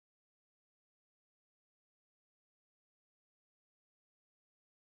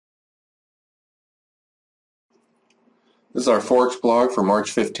This is our Forex blog for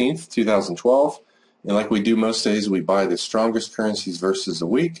March 15th, 2012. And like we do most days, we buy the strongest currencies versus the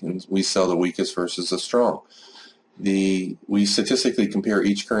weak, and we sell the weakest versus the strong. We statistically compare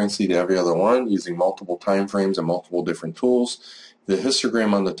each currency to every other one using multiple time frames and multiple different tools. The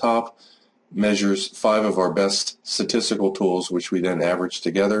histogram on the top measures 5 of our best statistical tools, which we then average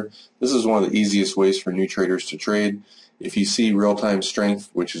together. This is one of the easiest ways for new traders to trade. If you see real-time strength,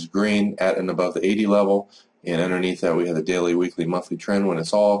 which is green, at and above the 80 level, and underneath that we have the daily, weekly, monthly trend. When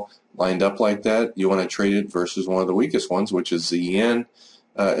it's all lined up like that, you want to trade it versus one of the weakest ones, which is the yen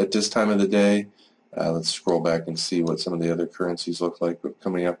at this time of the day. Let's scroll back and see what some of the other currencies look like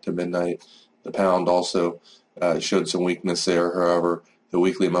coming up to midnight. The pound also showed some weakness there. However, the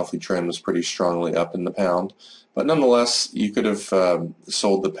weekly and monthly trend was pretty strongly up in the pound. But nonetheless, you could have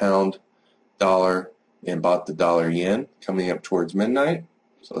sold the pound dollar and bought the dollar yen coming up towards midnight.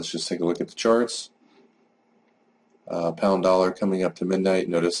 So let's just take a look at the charts. Pound dollar coming up to midnight.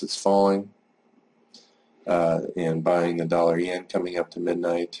 Notice it's falling. And buying the dollar yen coming up to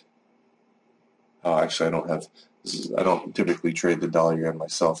midnight. Oh, actually, I don't typically trade the dollar yen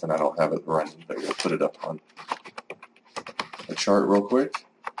myself, and I don't have it running, but we'll put it up on a chart real quick.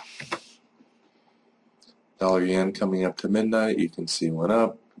 Dollar yen coming up to midnight. You can see went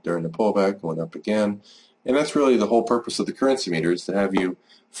up during the pullback, went up again. And that's really the whole purpose of the currency meter, is to have you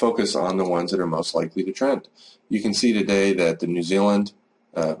focus on the ones that are most likely to trend. You can see today that the New Zealand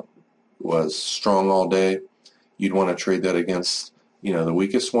was strong all day. You'd want to trade that against, the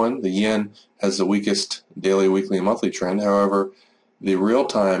weakest one. The yen has the weakest daily, weekly, and monthly trend. However, the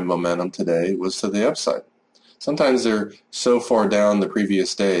real-time momentum today was to the upside. Sometimes they're so far down the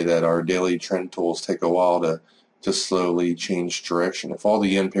previous day that our daily trend tools take a while to slowly change direction. If all the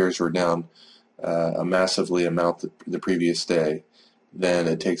yen pairs were down a massively amount the previous day, then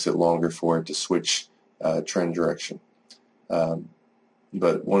it takes it longer for it to switch trend direction.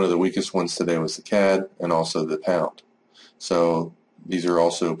 But one of the weakest ones today was the CAD and also the pound. So these are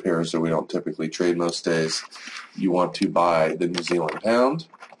also pairs that we don't typically trade most days. You want to buy the New Zealand pound.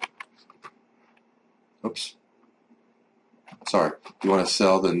 Oops. Sorry. You want to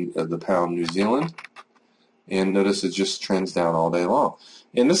sell the pound New Zealand. And notice it just trends down all day long.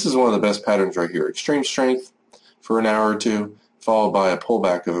 And this is one of the best patterns right here. Extreme strength for an hour or two, followed by a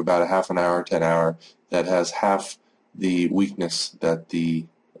pullback of about a half an hour to an hour that has half the weakness that the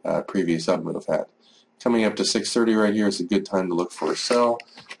previous up move had. Coming up to 6:30 right here is a good time to look for a sell.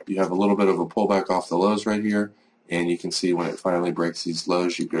 You have a little bit of a pullback off the lows right here, and you can see when it finally breaks these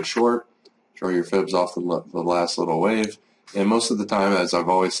lows, you go short. Draw your fibs off the last little wave. And most of the time, as I've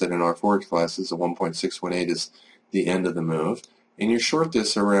always said in our Forex classes, the 1.618 is the end of the move. And you short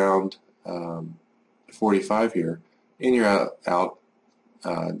this around 45 here, and you're out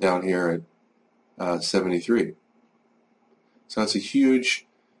down here at 73. So that's a huge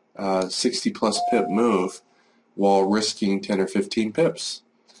 60-plus pip move while risking 10 or 15 pips.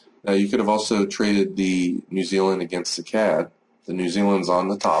 Now you could have also traded the New Zealand against the CAD. The New Zealand's on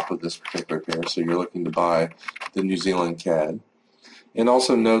the top of this particular pair, so you're looking to buy the New Zealand CAD. And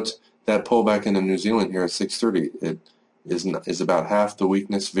also note that pullback in the New Zealand here at 6:30. It is about half the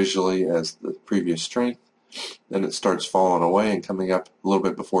weakness visually as the previous strength. Then it starts falling away and coming up a little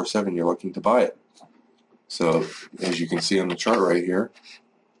bit before 7, you're looking to buy it. So as you can see on the chart right here,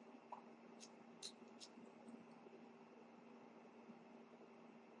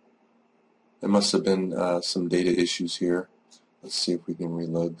 there must have been some data issues here. Let's see if we can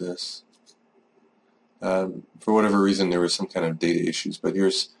reload this. For whatever reason, there was some kind of data issues, but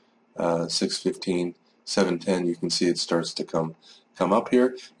here's 6:15, 7:10. You can see it starts to come up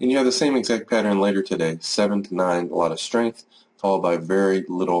here, and you have the same exact pattern later today. 7 to 9, a lot of strength, followed by very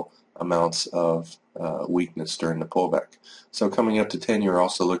little amounts of weakness during the pullback. So coming up to 10, you're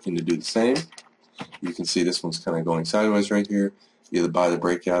also looking to do the same. You can see this one's kind of going sideways right here. You either buy the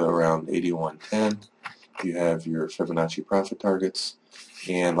breakout around 81.10. You have your Fibonacci profit targets.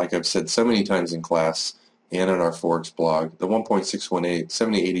 And like I've said so many times in class and in our Forex blog, the 1.618,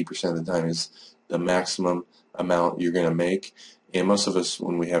 70-80% of the time is the maximum amount you're going to make. And most of us,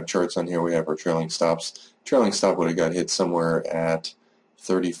 when we have charts on here, we have our trailing stops. Trailing stop would have got hit somewhere at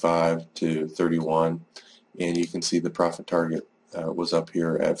 35 to 31. And you can see the profit target was up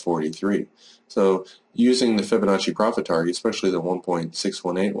here at 43. So using the Fibonacci profit target, especially the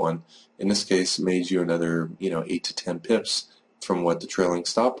 1.618 one, in this case made you another 8 to 10 pips from what the trailing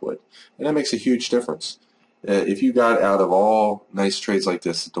stop would. And that makes a huge difference. If you got out of all nice trades like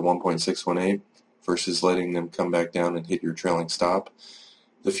this at the 1.618 versus letting them come back down and hit your trailing stop,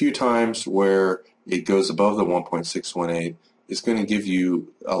 the few times where it goes above the 1.618 is going to give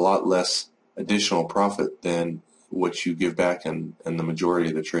you a lot less additional profit than what you give back in the majority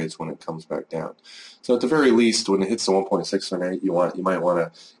of the trades when it comes back down. So at the very least, when it hits the 1.618, you might want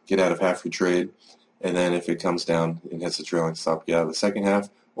to get out of half your trade, and then if it comes down and hits the trailing stop, get out of the second half.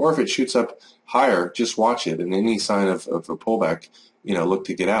 Or if it shoots up higher, just watch it, and any sign of a pullback, look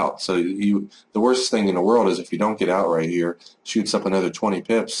to get out. So the worst thing in the world is if you don't get out right here, shoots up another 20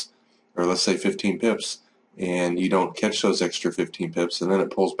 pips, or let's say 15 pips, and you don't catch those extra 15 pips, and then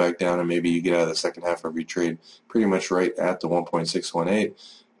it pulls back down, and maybe you get out of the second half of your trade pretty much right at the 1.618.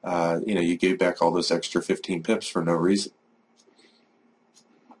 You gave back all those extra 15 pips for no reason.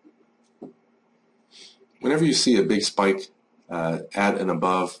 Whenever you see a big spike at and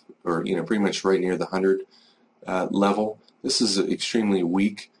above, or pretty much right near the 100 level, this is an extremely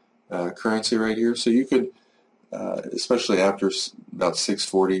weak currency right here. So you could, especially after about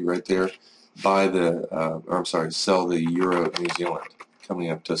 640 right there, sell the Euro New Zealand coming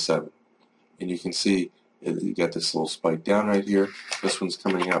up to 7. And you can see you got this little spike down right here. This one's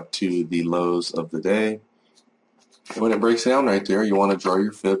coming up to the lows of the day. And when it breaks down right there, you want to draw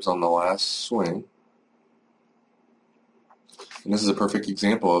your fibs on the last swing. And this is a perfect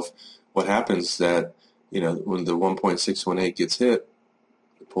example of what happens that, when the 1.618 gets hit,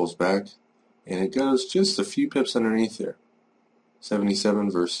 it pulls back, and it goes just a few pips underneath there. 77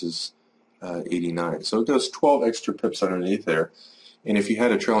 versus 89. So it goes 12 extra pips underneath there. And if you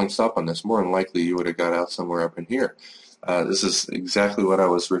had a trailing stop on this, more than likely you would have got out somewhere up in here. This is exactly what I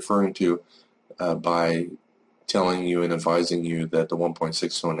was referring to by telling you and advising you that the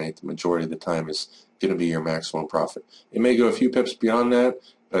 1.618 the majority of the time is going to be your maximum profit. It may go a few pips beyond that,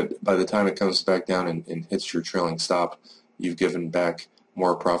 but by the time it comes back down and hits your trailing stop, you've given back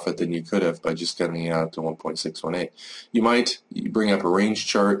more profit than you could have by just getting out to 1.618. You might bring up a range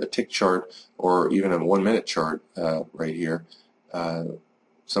chart, a tick chart, or even a 1-minute chart right here,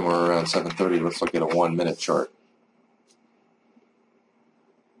 somewhere around 7:30. Let's look at a 1-minute chart.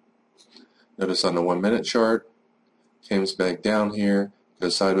 Notice on the 1-minute chart, comes back down here,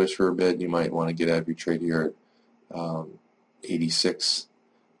 goes sideways for a bit. You might want to get out of your trade here at 86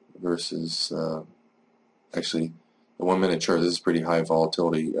 versus, actually, the 1-minute chart, this is pretty high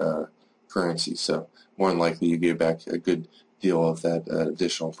volatility currency, so more than likely you gave back a good deal of that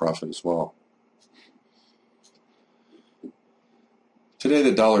additional profit as well. Today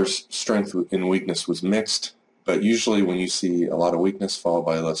the dollar's strength and weakness was mixed, but usually when you see a lot of weakness followed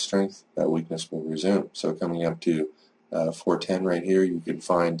by less strength, that weakness will resume. So coming up to 410 right here, you can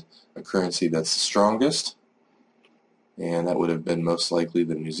find a currency that's the strongest, and that would have been most likely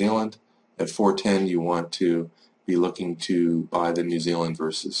the New Zealand. At 410 you want to be looking to buy the New Zealand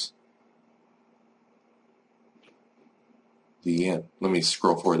versus the yen. Let me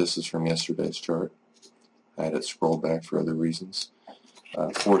scroll forward. This is from yesterday's chart. I had it scrolled back for other reasons.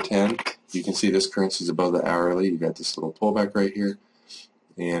 410, you can see this currency is above the hourly. You got this little pullback right here,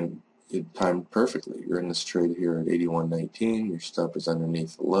 and it timed perfectly. You're in this trade here at 81.19. Your stop is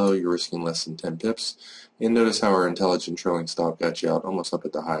underneath the low. You're risking less than 10 pips. And notice how our intelligent trailing stop got you out almost up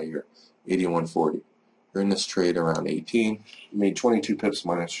at the high here, 81.40. You're in this trade around 18. You made 22 pips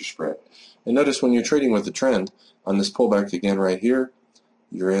minus your spread. And notice when you're trading with the trend, on this pullback again right here,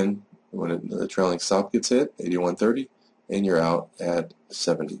 you're in when the trailing stop gets hit, 81.30, and you're out at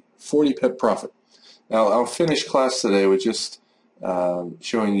 70. 40 pip profit. Now I'll finish class today with just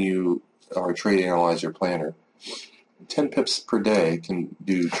showing you our trade analyzer planner. 10 pips per day can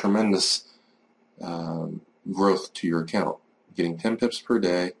do tremendous growth to your account. Getting 10 pips per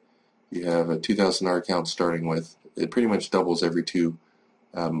day, you have a $2,000 account starting with. It pretty much doubles every 2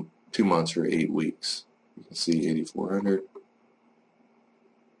 months or 8 weeks. You can see 8,400,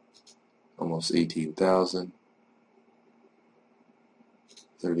 almost 18,000,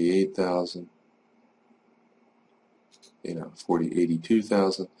 38,000,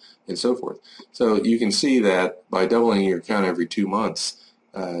 82,000, and so forth. So you can see that by doubling your account every 2 months,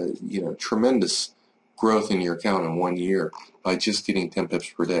 tremendous growth in your account in 1 year by just getting 10 pips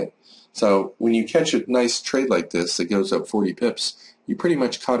per day. So when you catch a nice trade like this that goes up 40 pips, you pretty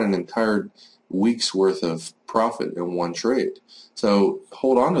much caught an entire week's worth of profit in one trade. So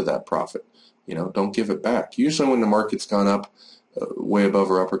hold on to that profit. Don't give it back. Usually when the market's gone up way above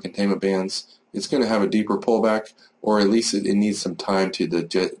our upper containment bands, it's going to have a deeper pullback, or at least it needs some time to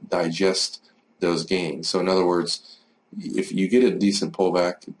digest those gains. So in other words, if you get a decent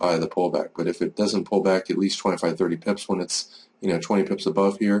pullback, buy the pullback. But if it doesn't pull back at least 25, 30 pips when it's 20 pips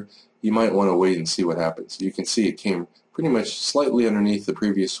above here, you might want to wait and see what happens. You can see it came pretty much slightly underneath the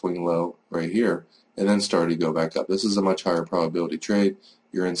previous swing low right here, and then started to go back up. This is a much higher probability trade.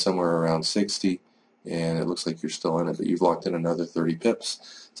 You're in somewhere around 60, and it looks like you're still in it, but you've locked in another 30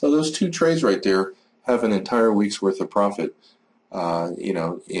 pips. So those two trades right there have an entire week's worth of profit.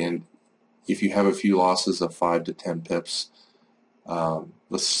 And if you have a few losses of 5 to 10 pips,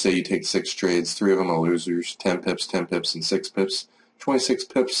 let's say you take 6 trades, 3 of them are losers, 10 pips, 10 pips, and 6 pips, 26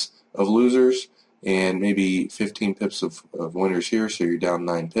 pips of losers, and maybe 15 pips of winners here, so you're down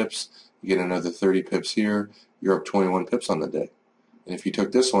 9 pips. You get another 30 pips here, you're up 21 pips on the day. And if you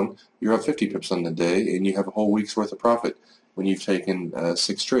took this one, you're up 50 pips on the day, and you have a whole week's worth of profit when you've taken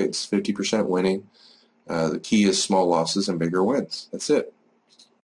 6 trades, 50% winning. The key is small losses and bigger wins. That's it.